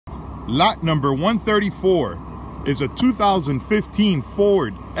Lot number 134 is a 2015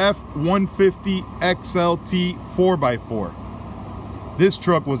 Ford F-150 XLT 4x4. This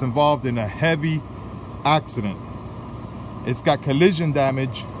truck was involved in a heavy accident. It's got collision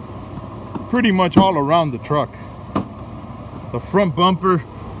damage pretty much all around the truck. The front bumper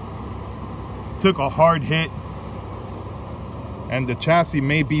took a hard hit and the chassis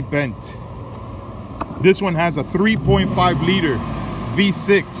may be bent. This one has a 3.5 liter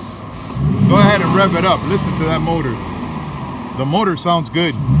V6. Go ahead and rev it up. Listen to that motor. The motor sounds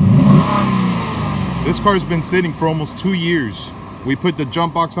good. This car's been sitting for almost 2 years. We put the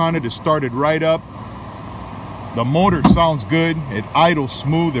jump box on it. It started right up. The motor sounds good. It idles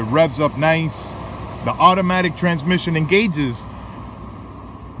smooth. It revs up nice. The automatic transmission engages,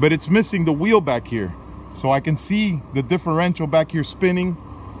 but it's missing the wheel back here. So I can see the differential back here spinning.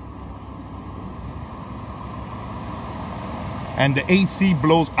 And the AC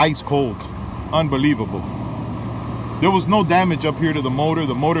blows ice cold. Unbelievable. There was no damage up here to the motor.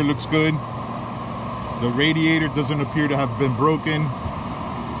 The motor looks good. The radiator doesn't appear to have been broken.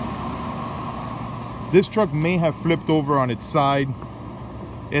 This truck may have flipped over on its side.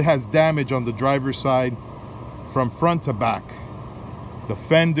 It has damage on the driver's side from front to back. The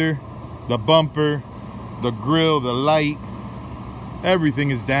fender, the bumper, the grill, the light,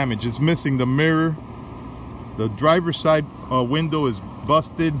 everything is damaged. It's missing the mirror. The driver's side window is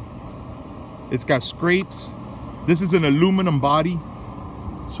busted. It's got scrapes. This is an aluminum body,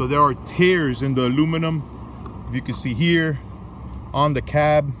 so there are tears in the aluminum. If you can see here on the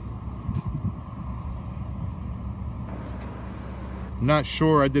cab. Not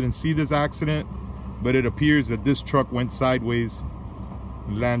sure, I didn't see this accident, but it appears that this truck went sideways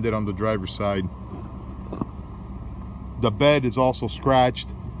and landed on the driver's side. The bed is also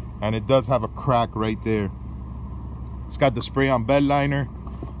scratched and it does have a crack right there. It's got the spray-on bed liner.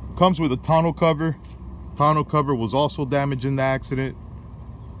 Comes with a tonneau cover. Tonneau cover was also damaged in the accident.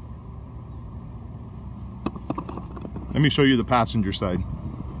 Let me show you the passenger side.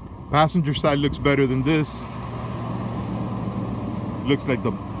 Passenger side looks better than this. Looks like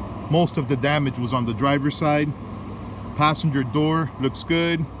most of the damage was on the driver's side. Passenger door looks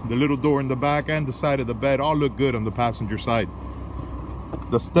good. The little door in the back and the side of the bed all look good on the passenger side.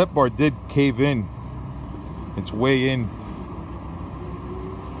 The step bar did cave in. It's way in.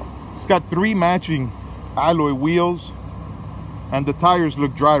 It's got 3 matching alloy wheels and the tires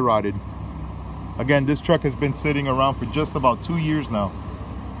look dry rotted. Again, this truck has been sitting around for just about 2 years now.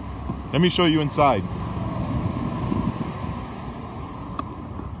 Let me show you inside.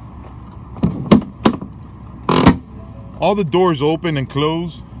 All the doors open and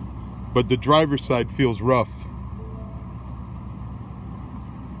close, but the driver's side feels rough.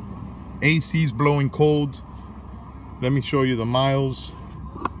 AC's blowing cold. Let me show you the miles.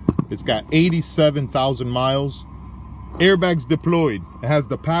 It's got 87,000 miles. Airbags deployed. It has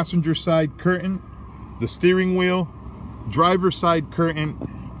the passenger side curtain, the steering wheel, driver's side curtain,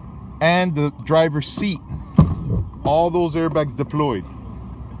 and the driver's seat. All those airbags deployed.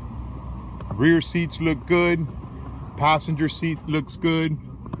 Rear seats look good. Passenger seat looks good.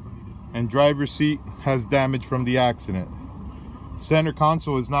 And driver's seat has damage from the accident. Center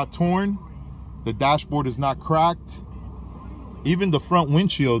console is not torn. The dashboard is not cracked. Even the front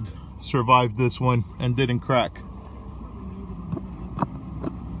windshield survived this one and didn't crack.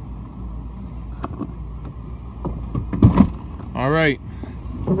 All right,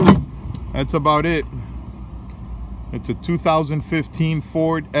 that's about it. It's a 2015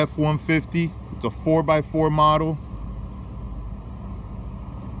 Ford F-150. It's a 4x4 model.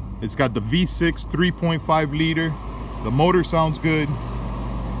 It's got the V6 3.5 liter. The motor sounds good.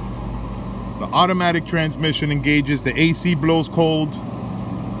 The automatic transmission engages. The AC blows cold.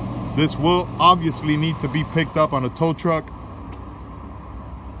 This will obviously need to be picked up on a tow truck.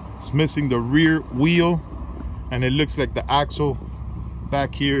 It's missing the rear wheel and it looks like the axle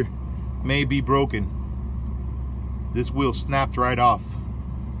back here may be broken. This wheel snapped right off.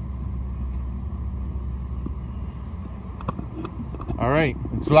 All right,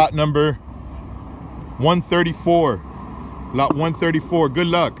 it's lot number 134. Lot 134, good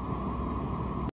luck.